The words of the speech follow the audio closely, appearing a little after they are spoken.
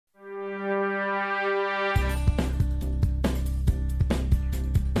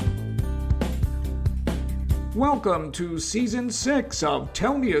Welcome to Season 6 of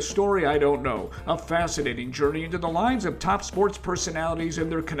Tell Me a Story I Don't Know, a fascinating journey into the lives of top sports personalities and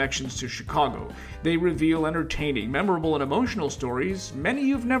their connections to Chicago. They reveal entertaining, memorable, and emotional stories many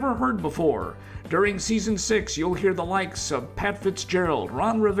you've never heard before. During Season 6, you'll hear the likes of Pat Fitzgerald,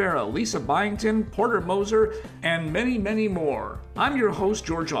 Ron Rivera, Lisa Byington, Porter Moser, and many, many more. I'm your host,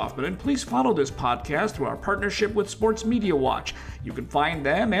 George Hoffman, and please follow this podcast through our partnership with Sports Media Watch. You can find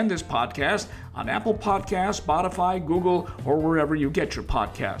them and this podcast on Apple Podcasts, Spotify, Google, or wherever you get your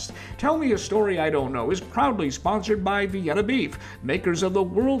podcast. Tell Me a Story I Don't Know is proudly sponsored by Vienna Beef, makers of the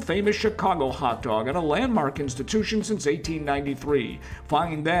world-famous Chicago hot dog and a landmark institution since 1893.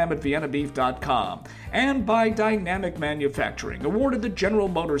 Find them at viennabeef.com. And by Dynamic Manufacturing, awarded the General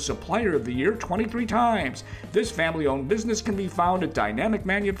Motors Supplier of the Year 23 times. This family-owned business can be found at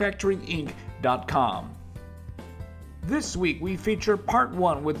dynamicmanufacturinginc.com. This week, we feature part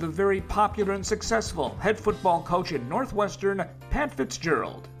one with the very popular and successful head football coach at Northwestern, Pat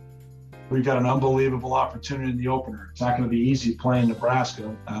Fitzgerald. We've got an unbelievable opportunity in the opener. It's not going to be easy playing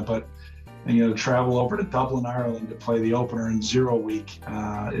Nebraska, but travel over to Dublin, Ireland to play the opener in 0 week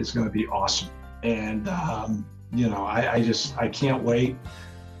is going to be awesome. And I can't wait.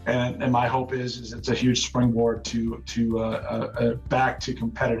 And my hope is it's a huge springboard to back to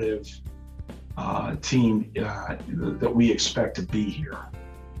competitive team that we expect to be here.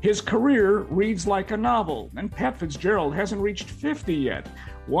 His career reads like a novel, and Pat Fitzgerald hasn't reached 50 yet.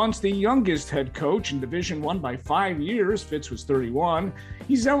 Once the youngest head coach in Division I by 5 years, Fitz was 31,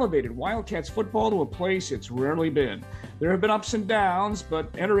 he's elevated Wildcats football to a place it's rarely been. There have been ups and downs,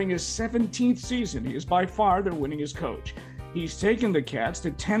 but entering his 17th season, he is by far their winningest coach. He's taken the Cats to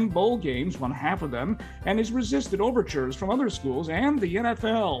 10 bowl games, won half of them, and has resisted overtures from other schools and the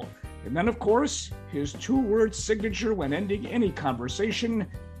NFL. And then, of course, his two-word signature when ending any conversation,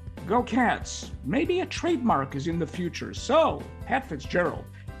 go Cats. Maybe a trademark is in the future. So, Pat Fitzgerald,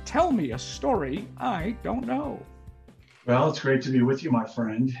 tell me a story I don't know. Well, it's great to be with you, my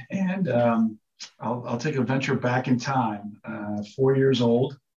friend. And I'll take a venture back in time. 4 years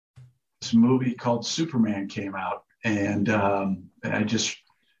old, this movie called Superman came out. And I just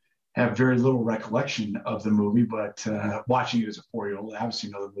have very little recollection of the movie, but watching it as a 4-year-old, I obviously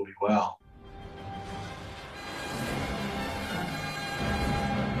know the movie well.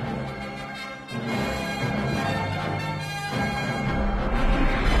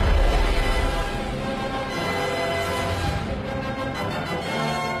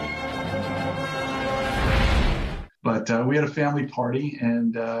 But we had a family party,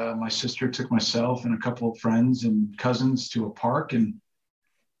 and my sister took myself and a couple of friends and cousins to a park, and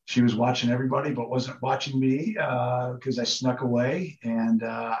she was watching everybody, but wasn't watching me because I snuck away. And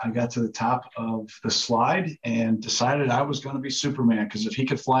I got to the top of the slide and decided I was going to be Superman, because if he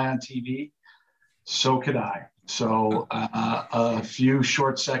could fly on TV, so could I. So a few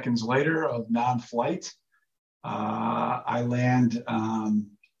short seconds later of non-flight, I land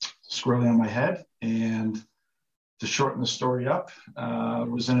squarely on my head. And to shorten the story up,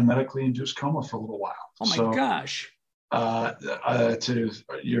 was in a medically induced coma for a little while. Oh my gosh. To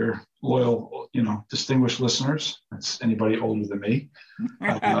your loyal, distinguished listeners, that's anybody older than me,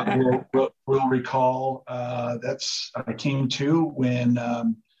 will recall that's I came to when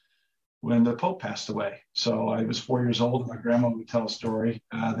the Pope passed away. So I was 4 years old, and my grandma would tell a story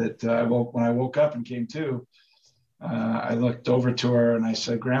that when I woke up and came to, I looked over to her and I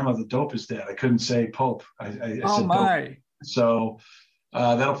said, "Grandma, the dope is dead." I couldn't say Pope. I said my. Dope. So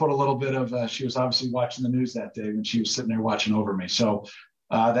that'll put a little bit of, she was obviously watching the news that day when she was sitting there watching over me. So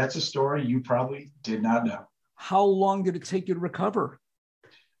that's a story you probably did not know. How long did it take you to recover?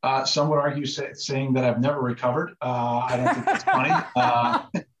 Some would argue saying that I've never recovered. I don't think that's funny.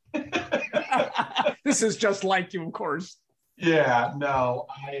 This is just like you, of course. Yeah, no,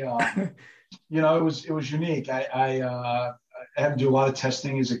 it was unique. I had to do a lot of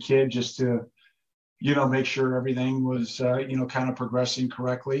testing as a kid just to, make sure everything was, kind of progressing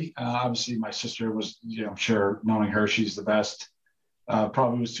correctly. Obviously, my sister was, I'm sure, knowing her, she's the best.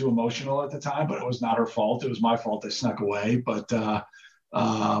 Probably was too emotional at the time, but it was not her fault. It was my fault. I snuck away. But, it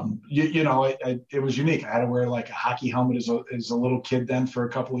was unique. I had to wear like a hockey helmet as a little kid then for a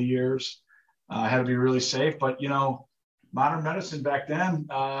couple of years. I had to be really safe. But, modern medicine back then,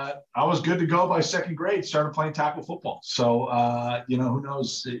 I was good to go by second grade, started playing tackle football. So, who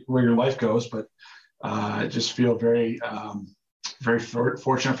knows where your life goes, but I just feel very, very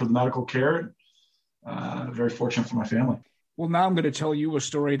fortunate for the medical care, very fortunate for my family. Well, now I'm going to tell you a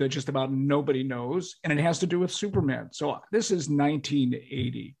story that just about nobody knows, and it has to do with Superman. So this is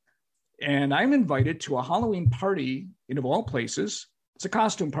 1980, and I'm invited to a Halloween party in, of all places, it's a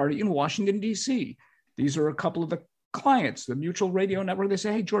costume party in Washington, D.C. These are a couple of the clients, the Mutual Radio Network. They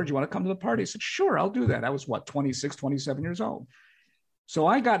say, hey, George, you want to come to the party? I said, sure, I'll do that. I was 26, 27 years old. So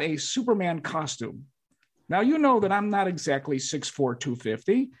I got a Superman costume. Now, you know that I'm not exactly 6'4",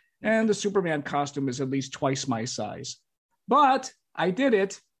 250, and the Superman costume is at least twice my size. But I did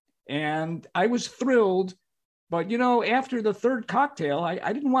it, and I was thrilled. But, after the third cocktail,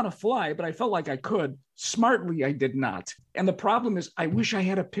 I didn't want to fly, but I felt like I could. Smartly, I did not. And the problem is, I wish I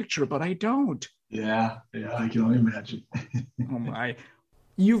had a picture, but I don't. Yeah, I can only imagine. Oh, my.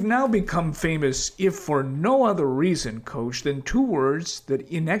 You've now become famous, if for no other reason, Coach, than two words that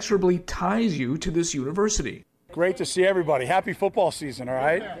inexorably ties you to this university. Great to see everybody. Happy football season, all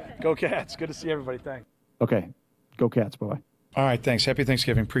right? Go Cats. Good to see everybody. Thanks. Okay. Go Cats. Bye-bye. All right, thanks. Happy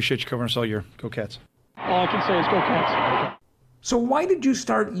Thanksgiving. Appreciate you covering us all year. Go Cats. All I can say is go Cats. So why did you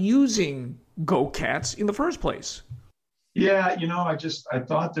start using Go Cats in the first place? Yeah, I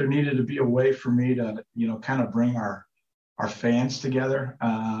thought there needed to be a way for me to, kind of bring our fans together.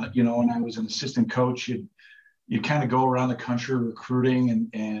 When I was an assistant coach, you kind of go around the country recruiting,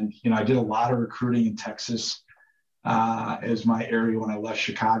 and I did a lot of recruiting in Texas as my area when I left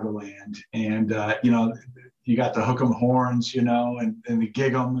Chicagoland. And, you got the Hook 'em Horns, and the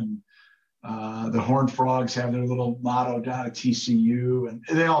Gig 'em, and the Horned Frogs have their little motto down at TCU, and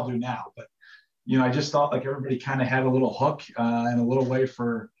they all do now. But, I just thought like everybody kind of had a little hook and a little way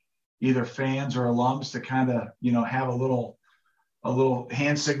for either fans or alums to kind of, have a little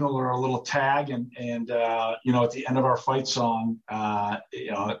hand signal or a little tag. And at the end of our fight song,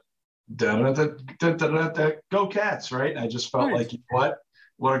 Go Cats, right? And I just felt like,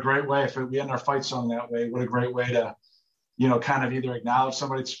 what a great way. If we end our fight song that way, what a great way to, kind of either acknowledge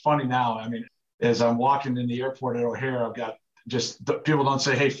somebody. It's funny now. I mean, as I'm walking in the airport at O'Hare, I've got people don't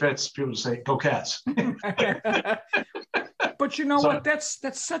say, hey, Fitz, people say, Go Cats. But what? That's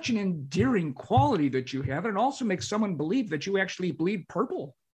such an endearing quality that you have. And it also makes someone believe that you actually bleed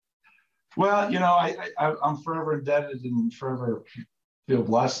purple. Well, I'm forever indebted and forever feel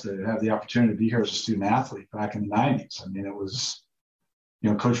blessed to have the opportunity to be here as a student athlete back in the 90s. I mean, it was,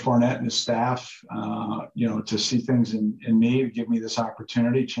 Coach Barnett and his staff, to see things in me, to give me this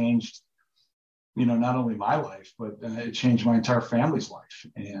opportunity changed, not only my life, but it changed my entire family's life.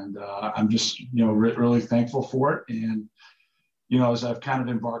 And I'm just, really thankful for it. And, as I've kind of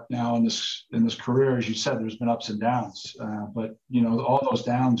embarked now in this career, as you said, there's been ups and downs, but, all those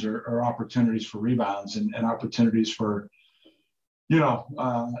downs are opportunities for rebounds and opportunities for,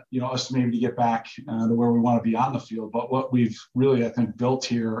 us maybe to get back to where we want to be on the field. But what we've really, I think, built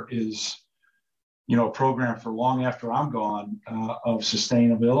here is, a program for long after I'm gone of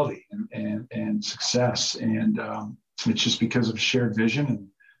sustainability and success. And it's just because of shared vision and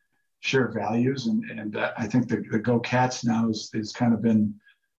shared values. And I think the Go Cats now is kind of been,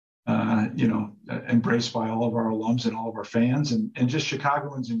 embraced by all of our alums and all of our fans and just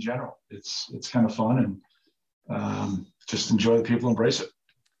Chicagoans in general. It's kind of fun and just enjoy the people, embrace it.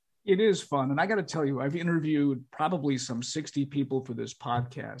 It is fun. And I got to tell you, I've interviewed probably some 60 people for this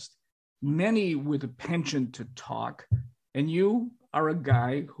podcast, many with a penchant to talk. And you are a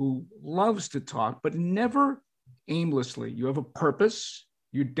guy who loves to talk, but never aimlessly. You have a purpose.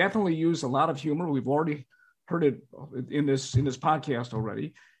 You definitely use a lot of humor. We've already heard it in this podcast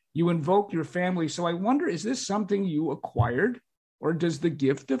already. You invoke your family. So I wonder, is this something you acquired, or does the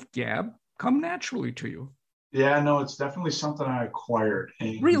gift of gab come naturally to you? Yeah, no, it's definitely something I acquired.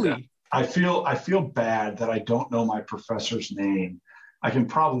 And really? I feel bad that I don't know my professor's name. I can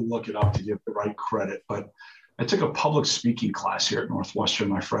probably look it up to give the right credit, but I took a public speaking class here at Northwestern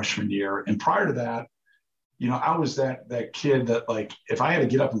my freshman year. And prior to that, I was that kid that, like, if I had to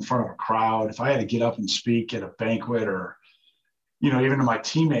get up in front of a crowd, if I had to get up and speak at a banquet or, even to my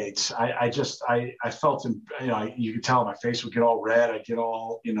teammates, I felt, you could tell my face would get all red. I'd get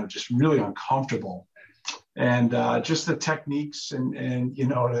all, just really uncomfortable. And just the techniques and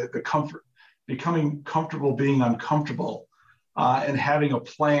the comfort, becoming comfortable being uncomfortable, and having a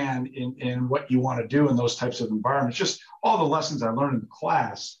plan in what you want to do in those types of environments. Just all the lessons I learned in the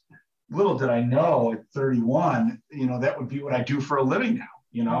class. Little did I know at 31, that would be what I do for a living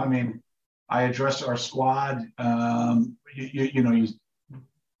now. I mean, I address our squad.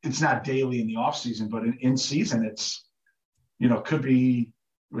 It's not daily in the off season, but in season, it's, could be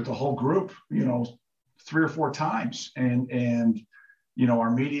with the whole group, 3 or 4 times, and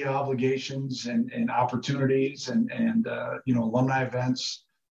our media obligations and opportunities and alumni events.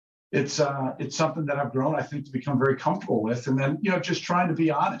 It's something that I've grown, I think, to become very comfortable with. And then, just trying to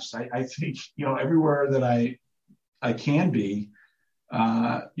be honest. I think, everywhere that I can be,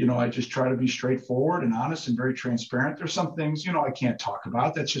 I just try to be straightforward and honest and very transparent. There's some things, I can't talk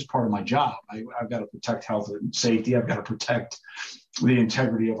about. That's just part of my job. I've got to protect health and safety. I've got to protect the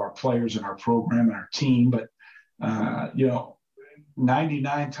integrity of our players and our program and our team. But,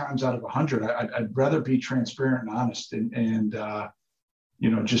 99 times out of 100, I'd rather be transparent and honest and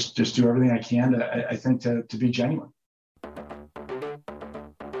just do everything I can to be genuine.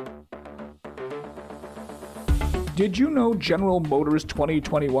 Did you know General Motors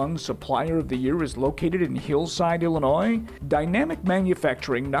 2021 Supplier of the Year is located in Hillside, Illinois? Dynamic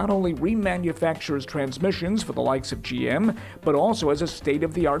Manufacturing not only remanufactures transmissions for the likes of GM, but also has a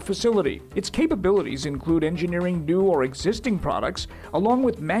state-of-the-art facility. Its capabilities include engineering new or existing products, along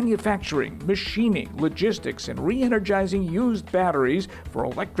with manufacturing, machining, logistics, and re-energizing used batteries for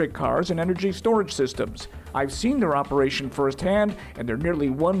electric cars and energy storage systems. I've seen their operation firsthand, and their nearly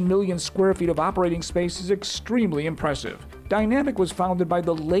 1 million square feet of operating space is extremely impressive. Dynamic was founded by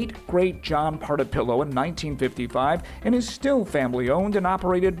the late, great John Partapillo in 1955 and is still family-owned and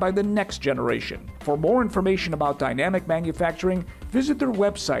operated by the next generation. For more information about Dynamic Manufacturing, visit their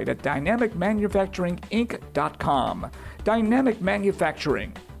website at dynamicmanufacturinginc.com. Dynamic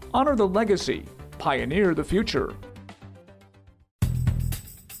Manufacturing. Honor the legacy. Pioneer the future.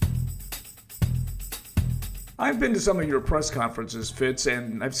 I've been to some of your press conferences, Fitz,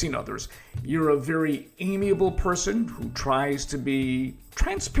 and I've seen others. You're a very amiable person who tries to be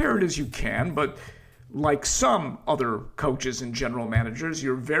transparent as you can, but like some other coaches and general managers,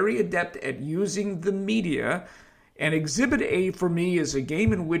 you're very adept at using the media. And Exhibit A for me is a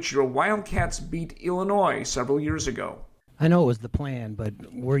game in which your Wildcats beat Illinois several years ago. I know it was the plan, but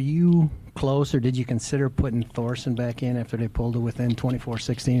were you close, or did you consider putting Thorson back in after they pulled it within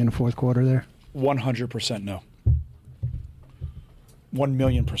 24-16 in the fourth quarter there? 100% no.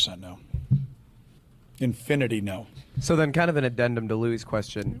 1,000,000% no. Infinity no. So then kind of an addendum to Louis'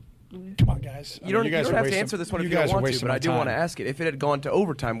 question. Come on, guys. You don't have to answer this one if you don't want to, but I do want to ask it. If it had gone to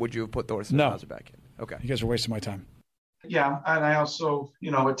overtime, would you have put Thorson and Hauser back in? Okay. You guys are wasting my time. Yeah, and I also,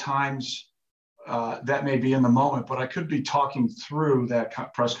 at times that may be in the moment, but I could be talking through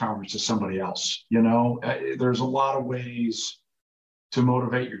that press conference to somebody else. There's a lot of ways to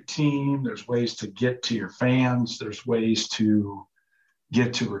motivate your team. There's ways to get to your fans. There's ways to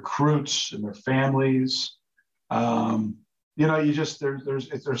get to recruits and their families. There's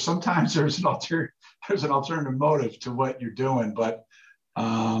sometimes there's an alternative motive to what you're doing, but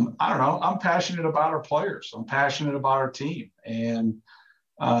I don't know. I'm passionate about our players. I'm passionate about our team, and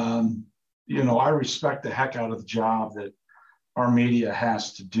I respect the heck out of the job that our media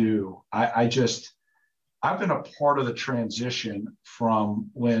has to do. I've been a part of the transition from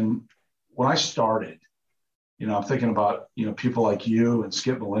when I started. I'm thinking about, people like you and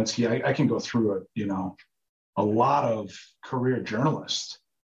Skip Malinsky. I can go through a lot of career journalists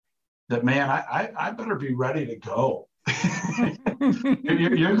that, man, I better be ready to go.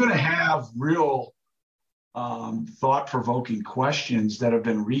 You're going to have real thought-provoking questions that have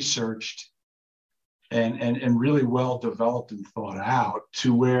been researched and really well developed and thought out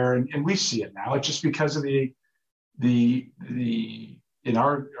to where, and we see it now. It's just because of the in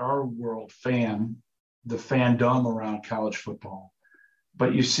our world the fandom around college football,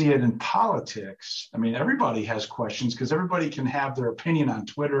 but you see it in politics. I mean, everybody has questions because everybody can have their opinion on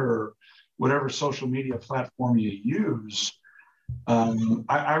Twitter or whatever social media platform you use.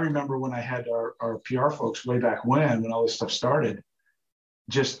 I remember when I had our PR folks way back when all this stuff started,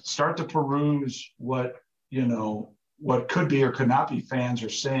 just start to peruse what could be or could not be fans are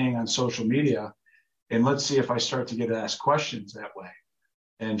saying on social media. And let's see if I start to get asked questions that way.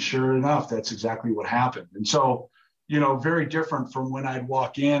 And sure enough, that's exactly what happened. And so, very different from when I'd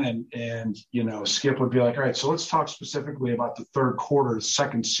walk in and Skip would be like, all right, so let's talk specifically about the third quarter, the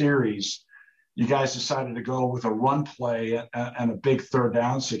second series. You guys decided to go with a run play and a big third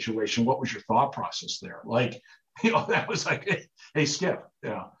down situation. What was your thought process there? Like, that was like, hey, Skip,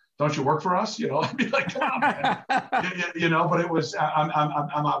 don't you work for us? I'd be like, come on, man. But it was,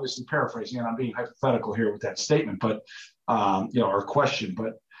 I'm obviously paraphrasing and I'm being hypothetical here with that statement, but, or question,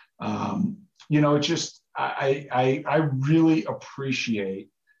 but, it just, I really appreciate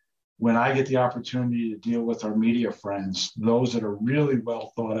when I get the opportunity to deal with our media friends, those that are really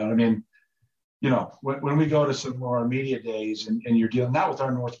well thought out. I mean, when we go to some of our media days and you're dealing not with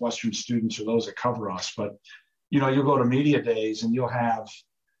our Northwestern students or those that cover us, but, you'll go to media days and you'll have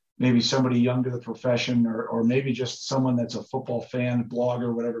maybe somebody young to the profession or maybe just someone that's a football fan,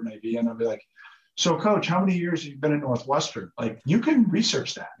 blogger, whatever it may be. And I'll be like, so Coach, how many years have you been at Northwestern? Like, you can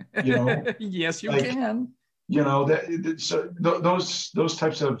research that, Yes, you can. So those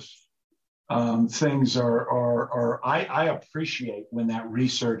types of things I appreciate when that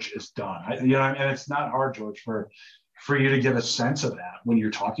research is done. And it's not hard, George, for you to get a sense of that when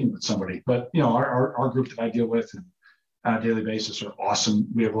you're talking with somebody. But, our group that I deal with on a daily basis are awesome.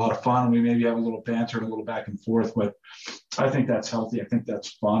 We have a lot of fun. We maybe have a little banter and a little back and forth, but I think that's healthy. I think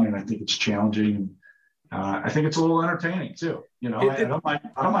that's fun, and I think it's challenging. I think it's a little entertaining too. I don't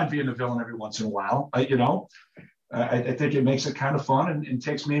mind being a villain every once in a while. I think it makes it kind of fun and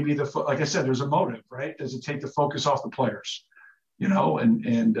takes maybe like I said, there's a motive, right? Does it take the focus off the players? That's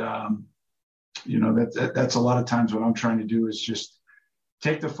a lot of times what I'm trying to do is just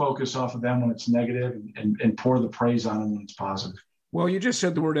take the focus off of them when it's negative and pour the praise on them when it's positive. Well, you just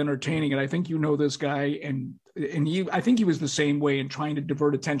said the word entertaining, and I think this guy, and I think he was the same way in trying to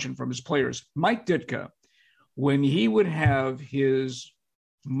divert attention from his players. Mike Ditka, when he would have his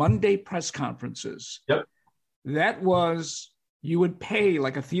Monday press conferences, yep. That was, you would pay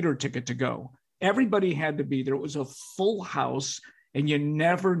like a theater ticket to go. Everybody had to be there. It was a full house, and you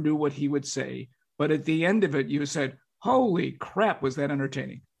never knew what he would say. But at the end of it, you said, holy crap, was that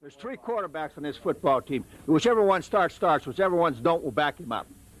entertaining. There's 3 quarterbacks on this football team. Whichever one starts. Whichever ones don't, will back him up.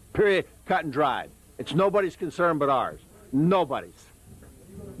 Period. Cut and dried. It's nobody's concern but ours. Nobody's.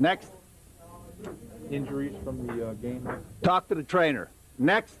 Next. Injuries from the game. Talk to the trainer.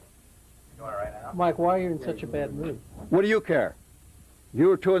 Next. Mike, why are you in such a bad mood? What do you care? If you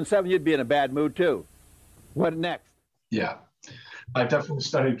were 2-7, you'd be in a bad mood too. What next? Yeah, I've definitely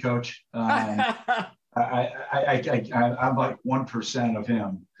studied Coach. I'm like 1% of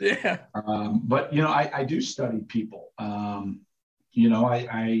him. Yeah. But I do study people. I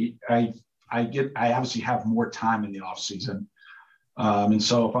obviously have more time in the off season. And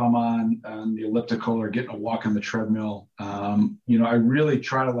so if I'm on the elliptical or getting a walk on the treadmill, I really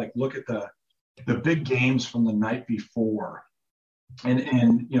try to look at the big games from the night before. And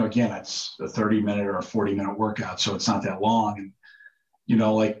again, it's a 30-minute or a 40-minute workout, so it's not that long. And,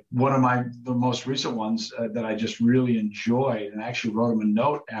 one of the most recent ones that I just really enjoyed, and I actually wrote him a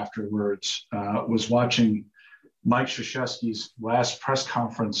note afterwards, was watching Mike Krzyzewski's last press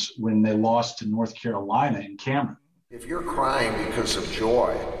conference when they lost to North Carolina in Cameron. If you're crying because of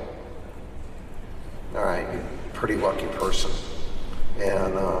joy, all right, you're a pretty lucky person.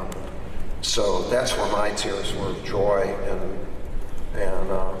 And so that's where my tears were, joy.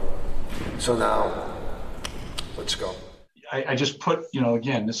 And so now, let's go. I just put,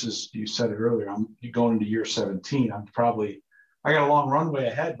 again, this is, you said it earlier, I'm going into year 17. I got a long runway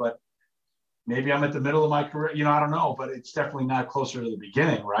ahead, but maybe I'm at the middle of my career, I don't know, but it's definitely not closer to the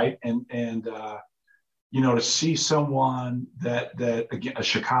beginning, right? And to see someone that again, a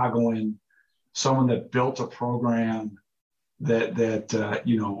Chicagoan, someone that built a program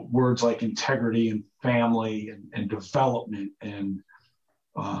that words like integrity and family and development and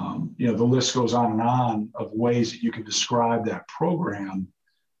the list goes on of ways that you can describe that program.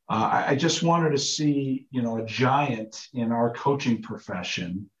 I just wanted to see, a giant in our coaching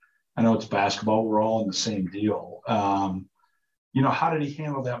profession. I know it's basketball. We're all in the same deal. How did he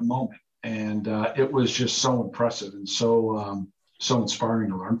handle that moment? And it was just so impressive and so inspiring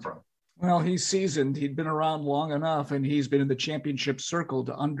to learn from. Well, he's seasoned. He'd been around long enough, and he's been in the championship circle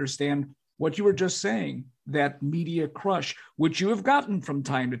to understand what you were just saying, that media crush, which you have gotten from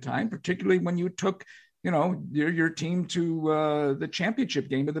time to time, particularly when you took, your team to the championship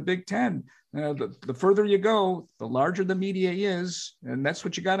game of the Big Ten. The further you go, the larger the media is, and that's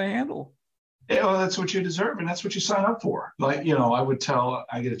what you got to handle. Yeah, well, that's what you deserve, and that's what you sign up for. I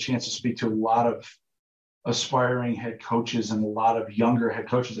get a chance to speak to a lot of aspiring head coaches and a lot of younger head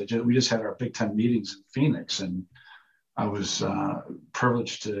coaches. We just had our Big Ten meetings in Phoenix, and I was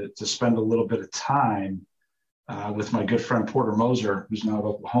privileged to spend a little bit of time with my good friend Porter Moser, who's now at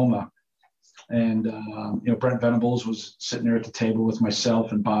Oklahoma. And, Brent Venables was sitting there at the table with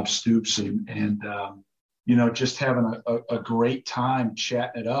myself and Bob Stoops and just having a great time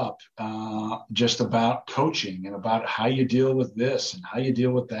chatting it up just about coaching and about how you deal with this and how you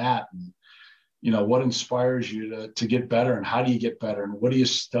deal with that. And, what inspires you to get better and how do you get better and what do you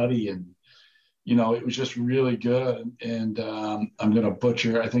study? And, it was just really good. And I'm going to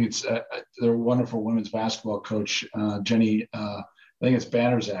butcher, I think it's their wonderful women's basketball coach, Jenny, I think it's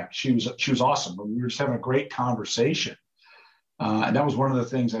Bannerzak. She was awesome. We were just having a great conversation. And that was one of the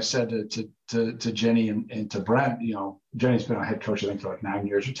things I said to Jenny and to Brent. Jenny's been a head coach, I think, for like 9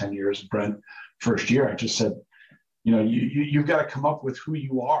 years or 10 years. Brent, first year, I just said, you've got to come up with who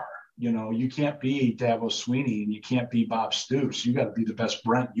you are. You can't be Dabo Sweeney and you can't be Bob Stoops. You got to be the best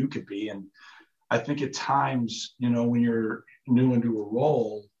Brent you could be. And I think at times, when you're new into a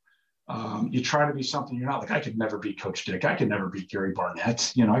role, You try to be something you're not. Like, I could never be Coach Dick. I could never be Gary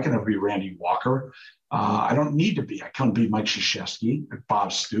Barnett. You know, I could never be Randy Walker. I don't need to be. I couldn't be Mike Krzyzewski,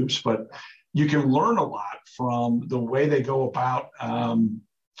 Bob Stoops, but you can learn a lot from the way they go about,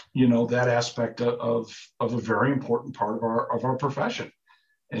 you know, that aspect of a very important part of our profession.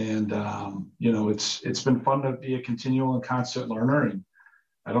 And, you know, it's been fun to be a continual and constant learner, and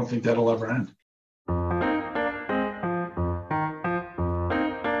I don't think that'll ever end.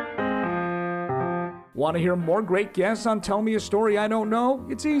 Want to hear more great guests on Tell Me a Story I Don't Know?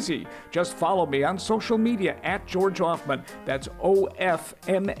 It's easy. Just follow me on social media at George Ofman. That's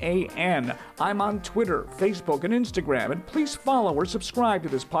OFMAN. I'm on Twitter, Facebook, and Instagram. And please follow or subscribe to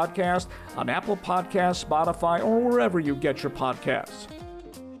this podcast on Apple Podcasts, Spotify, or wherever you get your podcasts.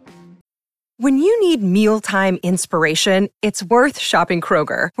 When you need mealtime inspiration, it's worth shopping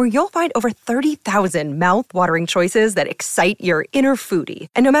Kroger, where you'll find over 30,000 mouth-watering choices that excite your inner foodie.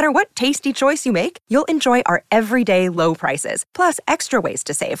 And no matter what tasty choice you make, you'll enjoy our everyday low prices, plus extra ways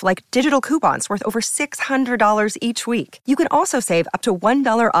to save, like digital coupons worth over $600 each week. You can also save up to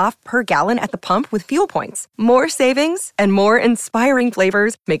 $1 off per gallon at the pump with fuel points. More savings and more inspiring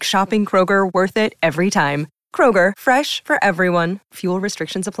flavors make shopping Kroger worth it every time. Kroger, fresh for everyone. Fuel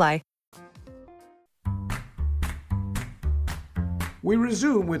restrictions apply. We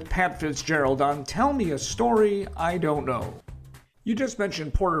resume with Pat Fitzgerald on Tell Me a Story I Don't Know. You just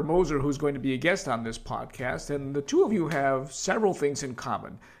mentioned Porter Moser, who's going to be a guest on this podcast, and the two of you have several things in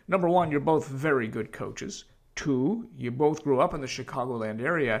common. Number one, you're both very good coaches. Two, you both grew up in the Chicagoland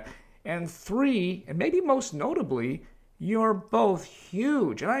area. And three, and maybe most notably, you're both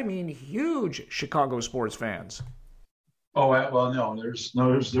huge, and I mean huge, Chicago sports fans. Oh, well, no, there's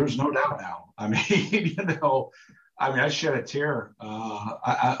no doubt now. I mean, you know, I shed a tear.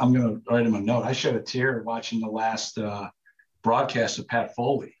 I'm going to write him a note. I shed a tear watching the last broadcast of Pat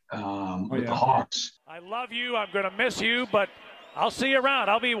Foley with the Hawks. I love you. I'm going to miss you, but I'll see you around.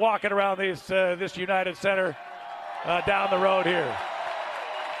 I'll be walking around this United Center down the road here.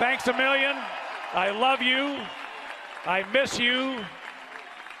 Thanks a million. I love you. I miss you.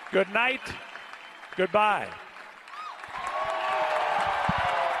 Good night. Goodbye.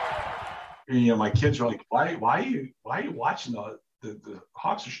 You know, my kids were like, why are you watching the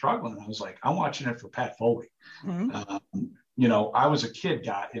Hawks are struggling? And I was like, I'm watching it for Pat Foley. Mm-hmm. You know, I was a kid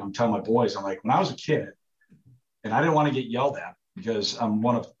guy. You know, I'm telling my boys, I'm like, when I was a kid, and I didn't want to get yelled at because I'm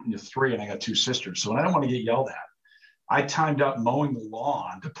one of three and I got two sisters. So when I didn't want to get yelled at, I timed up mowing the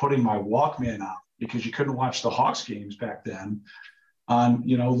lawn to putting my Walkman on, because you couldn't watch the Hawks games back then.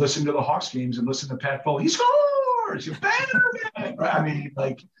 You know, listen to the Hawks games and listen to Pat Foley. He scores! You banner! I mean,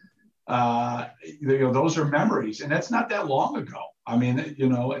 like, you know, those are memories, and that's not that long ago. I mean, you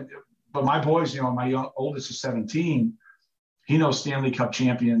know, but my boys, you know, my oldest is 17. He knows Stanley Cup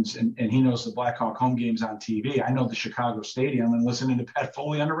champions, and he knows the Blackhawk home games on TV. I know the Chicago Stadium and listening to Pat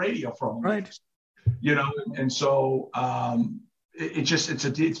Foley on the radio for home games. You know, and so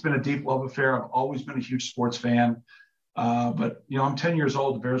it's been a deep love affair. I've always been a huge sports fan, but you know, I'm 10 years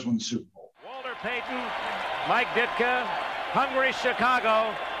old. The Bears won the Super Bowl. Walter Payton, Mike Ditka, hungry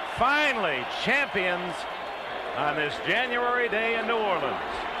Chicago. Finally, champions on this January day in New Orleans.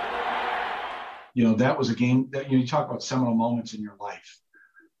 You know, that was a game that, you know, you talk about seminal moments in your life.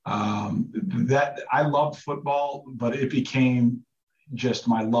 That I loved football, but it became just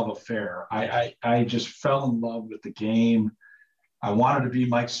my love affair. I just fell in love with the game. I wanted to be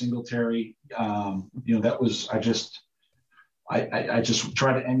Mike Singletary. You know, that was, I just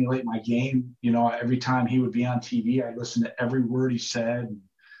tried to emulate my game. You know, every time he would be on TV, I listened to every word he said.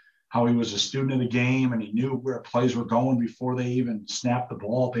 How he was a student of the game, and he knew where plays were going before they even snapped the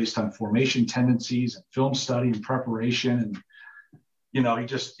ball based on formation tendencies and film study and preparation. And, you know,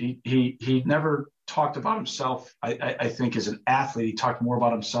 he never talked about himself, I think, as an athlete. He talked more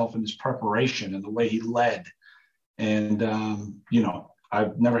about himself in his preparation and the way he led. And, you know,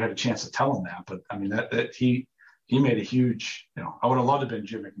 I've never had a chance to tell him that, but I mean, that he made a huge, you know, I would have loved to have been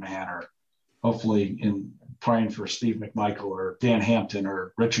Jim McMahon, or hopefully in praying for Steve McMichael or Dan Hampton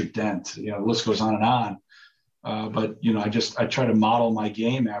or Richard Dent. You know, the list goes on and on. But, you know, I try to model my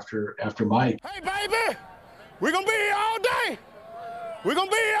game after Mike. Hey, baby, we're going to be here all day. We're going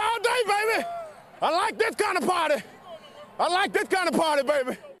to be here all day, baby. I like this kind of party. I like this kind of party,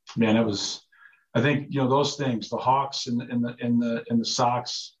 baby. Man, it was, I think, you know, those things, the Hawks and the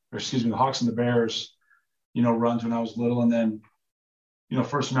Sox, or excuse me, the Hawks and the Bears, you know, runs when I was little. And then, you know,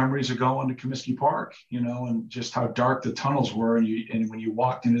 first memories of going to Comiskey Park, you know, and just how dark the tunnels were. And when you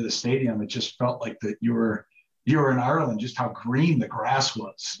walked into the stadium, it just felt like that you were in Ireland, just how green the grass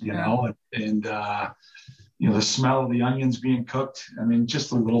was, you know, and the smell of the onions being cooked. I mean, just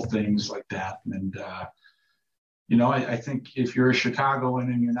the little things like that. And, I think if you're a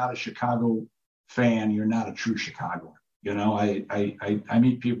Chicagoan and you're not a Chicago fan, you're not a true Chicagoan. I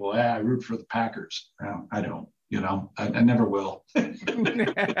meet people, I root for the Packers. I don't, I never will.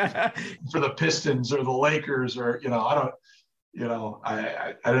 For the Pistons or the Lakers or, I don't,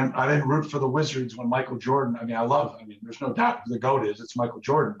 I didn't root for the Wizards when Michael Jordan, there's no doubt who the GOAT is, it's Michael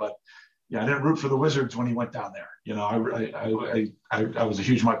Jordan, but I didn't root for the Wizards when he went down there. I was a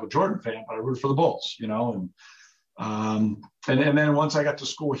huge Michael Jordan fan, but I rooted for the Bulls, and then once I got to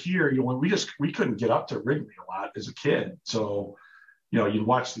school here, we couldn't get up to Wrigley a lot as a kid. So, you'd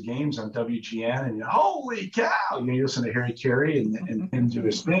watch the games on WGN and holy cow, you listen to Harry Carey and do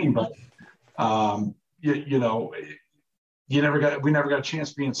his thing. But, we never got a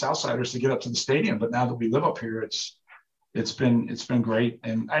chance being Southsiders to get up to the stadium. But now that we live up here, it's been great.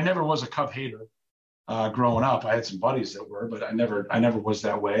 And I never was a Cub hater growing up. I had some buddies that were, but I never was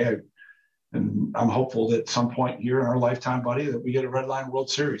that way. And I'm hopeful that at some point here in our lifetime, buddy, that we get a Red Line World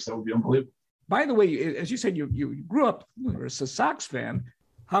Series. That would be unbelievable. By the way, as you said, you grew up as a Sox fan.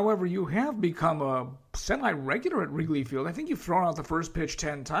 However, you have become a semi-regular at Wrigley Field. I think you've thrown out the first pitch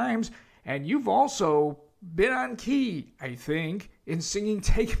 10 times, and you've also been on key, I think, in singing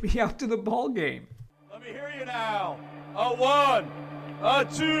 "Take Me Out to the Ball Game." Let me hear you now. A 1, a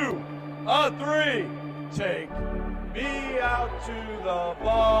 2, a 3. Take me out to the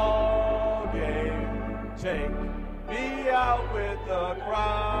ball game. Take me out with the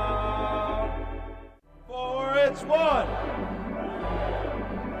crowd. For it's 1.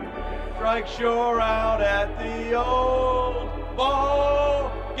 Strike sure out at the old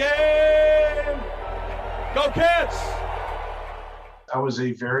ball game. Go Cats! I was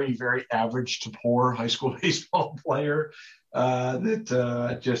a very, very average to poor high school baseball player. I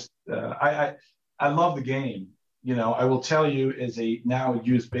love the game. I will tell you, as a now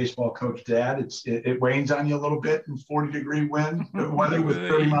youth baseball coach dad, it rains on you a little bit in 40-degree weather with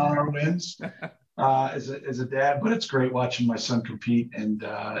 30-mile-an-hour winds as a dad. But it's great watching my son compete and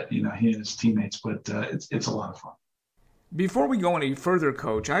he and his teammates. But it's a lot of fun. Before we go any further,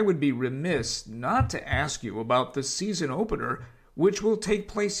 Coach, I would be remiss not to ask you about the season opener, which will take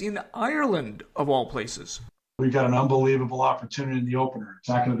place in Ireland, of all places. We've got an unbelievable opportunity in the opener. It's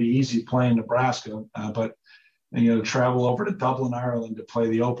not going to be easy playing Nebraska, but travel over to Dublin, Ireland to play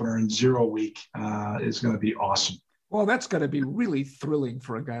the opener in 0 week is going to be awesome. Well, that's going to be really thrilling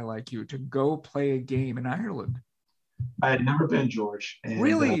for a guy like you to go play a game in Ireland. I had never been, George. And,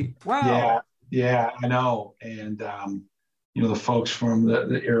 really? Wow. Yeah, I know. And, the folks from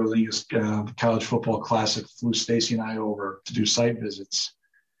the Aer Lingus College Football Classic flew Stacy and I over to do site visits.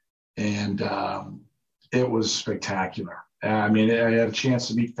 And it was spectacular. I had a chance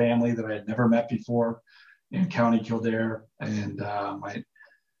to meet family that I had never met before in County Kildare, and my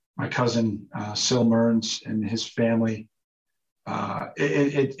cousin Sil Mearns and his family.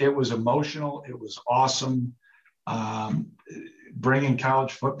 It was emotional. It was awesome. Bringing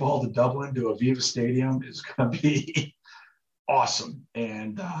college football to Dublin to Aviva Stadium is going to be awesome,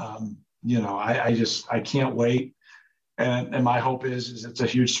 and I can't wait. And my hope is it's a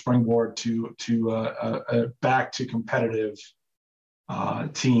huge springboard to a back to competitive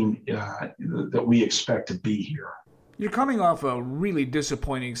team that we expect to be here. You're coming off a really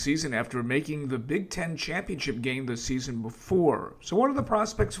disappointing season after making the Big Ten championship game the season before. So what are the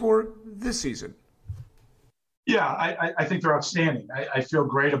prospects for this season? Yeah, I think they're outstanding. I feel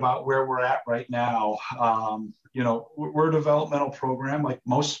great about where we're at right now. We're a developmental program like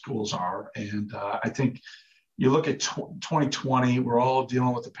most schools are. And I think you look at 2020, we're all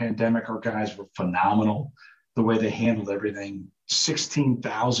dealing with the pandemic. Our guys were phenomenal, the way they handled everything.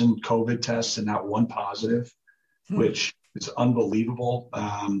 16,000 COVID tests and not one positive, which is unbelievable.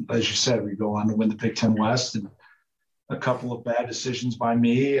 As you said, we go on to win the Big Ten West, and a couple of bad decisions by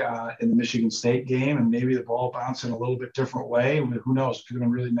me in the Michigan State game, and maybe the ball bounced in a little bit different way. Who knows? It could have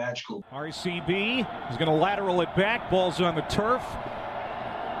been really magical. RCB is going to lateral it back. Ball's on the turf.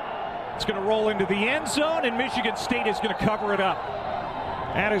 It's going to roll into the end zone, and Michigan State is going to cover it up.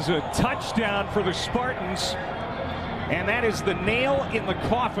 That is a touchdown for the Spartans, and that is the nail in the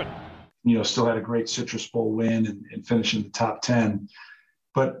coffin. Still had a great Citrus Bowl win and finishing the top 10.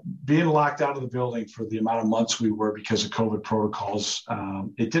 But being locked out of the building for the amount of months we were because of COVID protocols,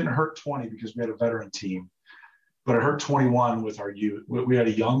 it didn't hurt 20 because we had a veteran team, but it hurt 21 with our youth. We had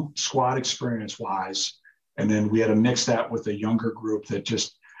a young squad experience-wise, and then we had to mix that with a younger group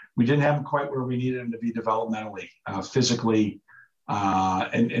that we didn't have them quite where we needed them to be developmentally, physically,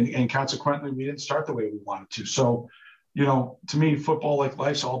 and consequently, we didn't start the way we wanted to. So to me, football, like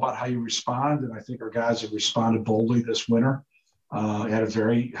life's all about how you respond. And I think our guys have responded boldly this winter. Had a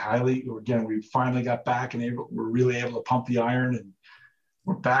very again, we finally got back and we're really able to pump the iron, and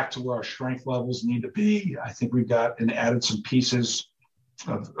we're back to where our strength levels need to be. I think we've got and added some pieces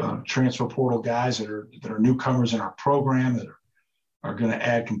of transfer portal guys that are newcomers in our program that are going to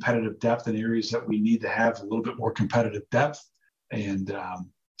add competitive depth in areas that we need to have a little bit more competitive depth. And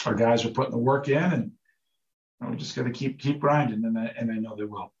our guys are putting the work in, and we just got to keep grinding, and I know they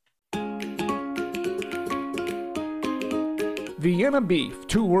will. Vienna Beef,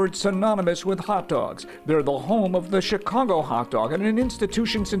 2 words synonymous with hot dogs. They're the home of the Chicago hot dog and an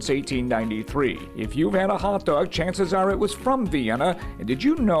institution since 1893. If you've had a hot dog, chances are it was from Vienna. And did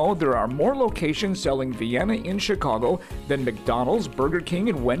you know there are more locations selling Vienna in Chicago than McDonald's, Burger King,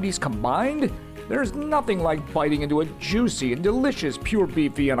 and Wendy's combined? There's nothing like biting into a juicy and delicious pure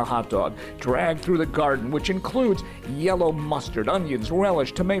beef Vienna hot dog, dragged through the garden, which includes yellow mustard, onions,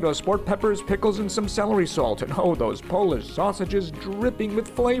 relish, tomatoes, sport peppers, pickles, and some celery salt. And oh, those Polish sausages dripping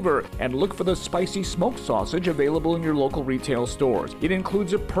with flavor. And look for the spicy smoked sausage available in your local retail stores. It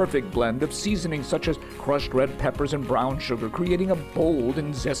includes a perfect blend of seasonings such as crushed red peppers and brown sugar, creating a bold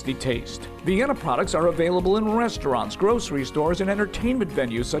and zesty taste. Vienna products are available in restaurants, grocery stores, and entertainment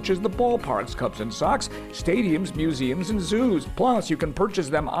venues such as the ballparks, Cubs and Sox, stadiums, museums, and zoos. Plus, you can purchase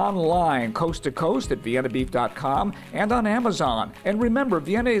them online, coast to coast at viennabeef.com and on Amazon. And remember,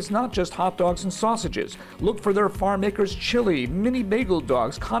 Vienna is not just hot dogs and sausages. Look for their farm makers chili, mini bagel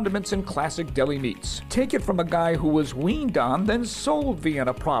dogs, condiments, and classic deli meats. Take it from a guy who was weaned on, then sold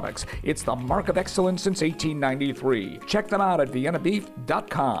Vienna products. It's the mark of excellence since 1893. Check them out at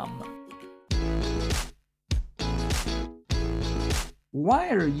viennabeef.com. Why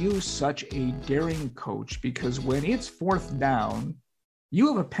are you such a daring coach? Because when it's 4th down, you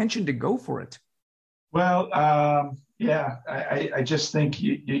have a penchant to go for it. Well, I just think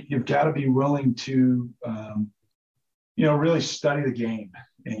you've got to be willing to, really study the game.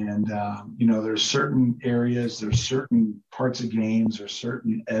 And, there's certain areas, there's certain parts of games, there's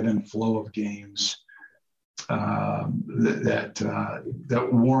certain ebb and flow of games that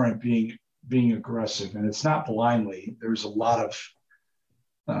warrant being aggressive. And it's not blindly. There's a lot of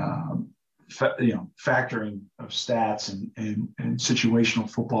factoring of stats and situational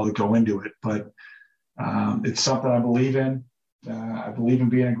football that go into it, but it's something I believe in. I believe in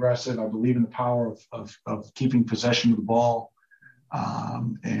being aggressive. I believe in the power of keeping possession of the ball,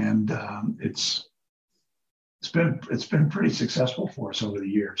 and it's been pretty successful for us over the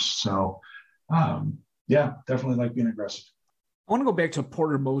years. So definitely like being aggressive. I want to go back to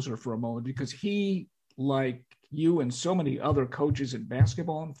Porter Moser for a moment, because he, like you and so many other coaches in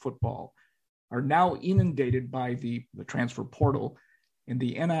basketball and football, are now inundated by the transfer portal and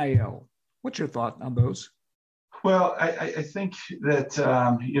the NIL. What's your thought on those? Well, I think that,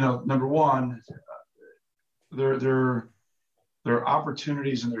 number one, there are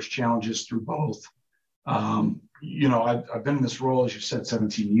opportunities and there's challenges through both. I've been in this role, as you said,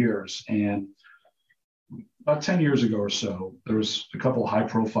 17 years. And about 10 years ago or so, there was a couple of high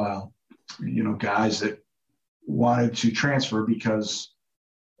profile, guys that wanted to transfer because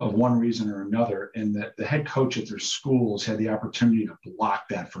of one reason or another, and that the head coach at their schools had the opportunity to block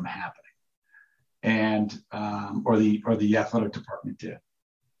that from happening, and or the athletic department did.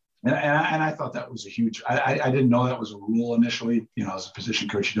 And I thought that was a huge. I didn't know that was a rule initially. As a position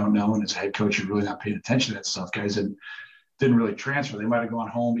coach, you don't know, and as a head coach, you're really not paying attention to that stuff. Guys didn't really transfer. They might have gone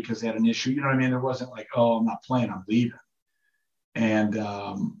home because they had an issue. You know what I mean? There wasn't like, oh, I'm not playing, I'm leaving. And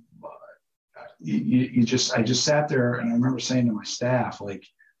I just sat there, and I remember saying to my staff, like,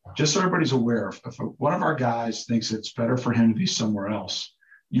 just so everybody's aware, if one of our guys thinks it's better for him to be somewhere else,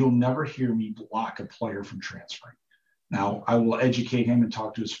 you'll never hear me block a player from transferring. Now, I will educate him and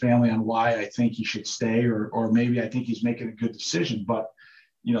talk to his family on why I think he should stay, or maybe I think he's making a good decision. But,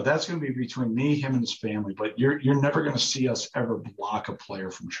 that's going to be between me, him, and his family. But you're never going to see us ever block a player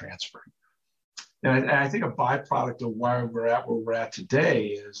from transferring. And I think a byproduct of why we're at where we're at today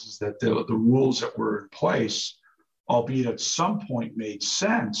is that the rules that were in place, albeit at some point made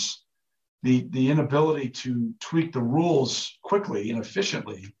sense, the inability to tweak the rules quickly and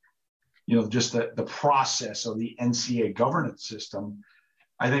efficiently, just the process of the NCAA governance system,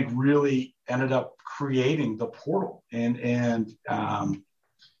 I think really ended up creating the portal. And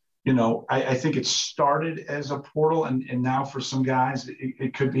I think it started as a portal, and now for some guys,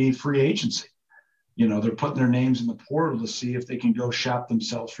 it could be free agency. They're putting their names in the portal to see if they can go shop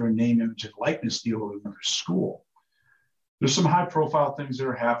themselves for a name, image, and likeness deal with another school. There's some high-profile things that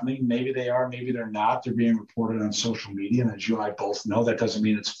are happening. Maybe they are, maybe they're not. They're being reported on social media, and as you and I both know, that doesn't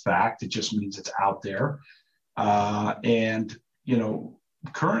mean it's fact. It just means it's out there. And,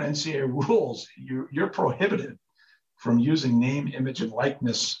 current NCAA rules, you're prohibited from using name, image, and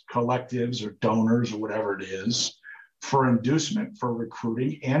likeness collectives or donors or whatever it is for inducement for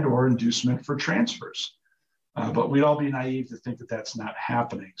recruiting and or inducement for transfers. But we'd all be naive to think that that's not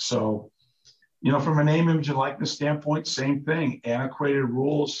happening. So, from a name, image, and likeness standpoint, same thing, antiquated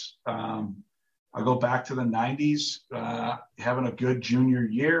rules. I'll go back to the 90s, having a good junior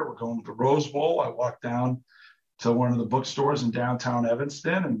year. We're going to the Rose Bowl. I walked down to one of the bookstores in downtown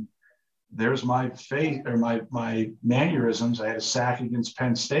Evanston, and there's my face or my mannerisms. I had a sack against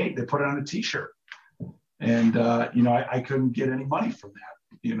Penn State. They put it on a T-shirt, and I couldn't get any money from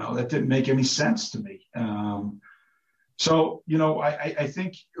that. That didn't make any sense to me. So I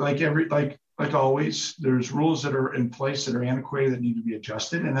think like always, there's rules that are in place that are antiquated that need to be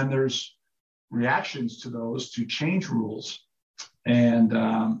adjusted, and then there's reactions to those to change rules. And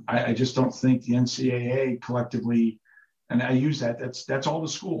I just don't think the NCAA collectively, and I use that's all the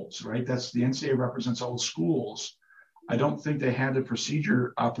schools, right? That's the NCAA represents all the schools. I don't think they had the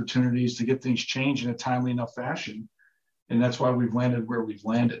procedure opportunities to get things changed in a timely enough fashion. And that's why we've landed where we've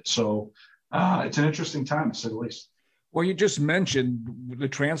landed. So it's an interesting time, to say the least. Well, you just mentioned the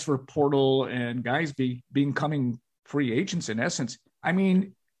transfer portal and guys becoming free agents in essence. I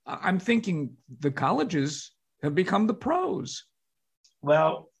mean, I'm thinking the colleges have become the pros.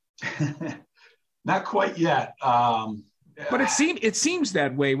 Well, not quite yet. But it seems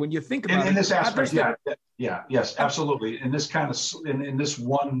that way when you think about it. In this aspect, yes, absolutely. In this kind of in this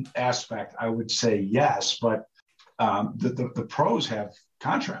one aspect, I would say yes. But the pros have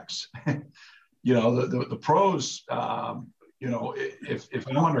contracts. The pros. If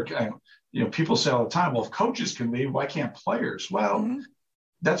I'm under, people say all the time, well, if coaches can leave, why can't players? Well,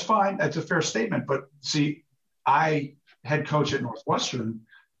 that's fine. That's a fair statement. But see, I, head coach at Northwestern,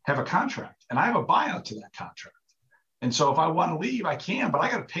 have a contract, and I have a buyout to that contract. And so if I want to leave, I can, but I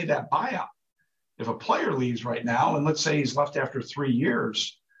got to pay that buyout. If a player leaves right now, and let's say he's left after 3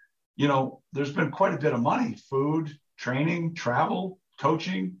 years, there's been quite a bit of money, food, training, travel,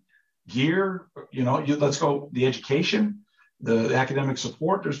 coaching, gear, let's go the education, the academic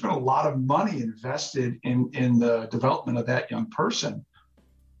support. There's been a lot of money invested in the development of that young person.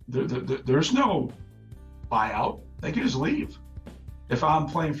 There's no buyout. They can just leave. If I'm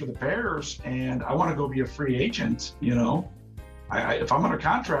playing for the Bears and I want to go be a free agent, if I'm under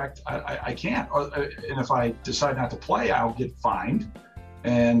contract, I can't. And if I decide not to play, I'll get fined,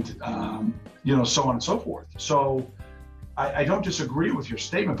 and so on and so forth. So I don't disagree with your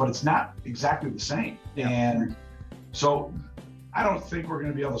statement, but it's not exactly the same. Yeah. And so I don't think we're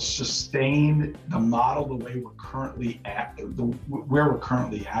going to be able to sustain the model the way we're currently at, where we're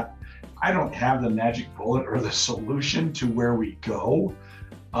currently at. I don't have the magic bullet or the solution to where we go.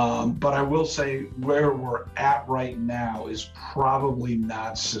 But I will say where we're at right now is probably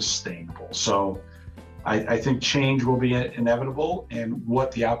not sustainable. So I think change will be inevitable, and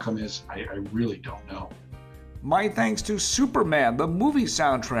what the outcome is, I really don't know. My thanks to Superman, the movie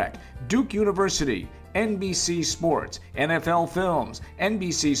soundtrack, Duke University, NBC Sports, NFL Films,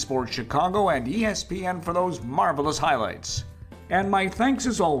 NBC Sports Chicago, and ESPN for those marvelous highlights. And my thanks,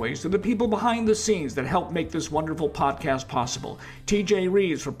 as always, to the people behind the scenes that help make this wonderful podcast possible. TJ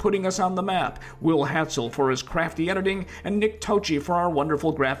Reeves for putting us on the map, Will Hatzel for his crafty editing, and Nick Tochi for our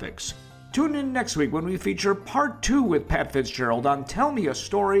wonderful graphics. Tune in next week when we feature Part 2 with Pat Fitzgerald on Tell Me a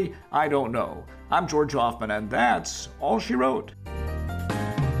Story I Don't Know. I'm George Hoffman, and that's all she wrote.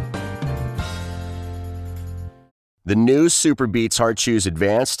 The new Super Beats Heart Chews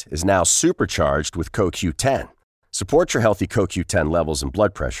Advanced is now supercharged with CoQ10. Support your healthy CoQ10 levels and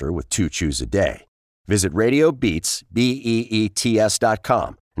blood pressure with 2 chews a day. Visit RadioBeats,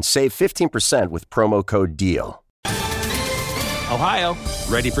 BEETS.com and save 15% with promo code DEAL. Ohio,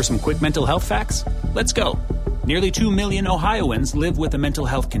 ready for some quick mental health facts? Let's go. Nearly 2 million Ohioans live with a mental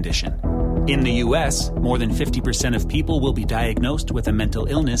health condition. In the U.S., more than 50% of people will be diagnosed with a mental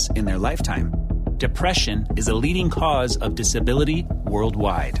illness in their lifetime. Depression is a leading cause of disability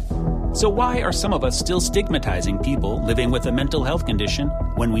worldwide. So why are some of us still stigmatizing people living with a mental health condition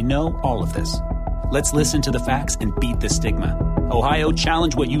when we know all of this? Let's listen to the facts and beat the stigma. Ohio,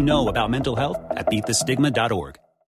 challenge what you know about mental health at beatthestigma.org.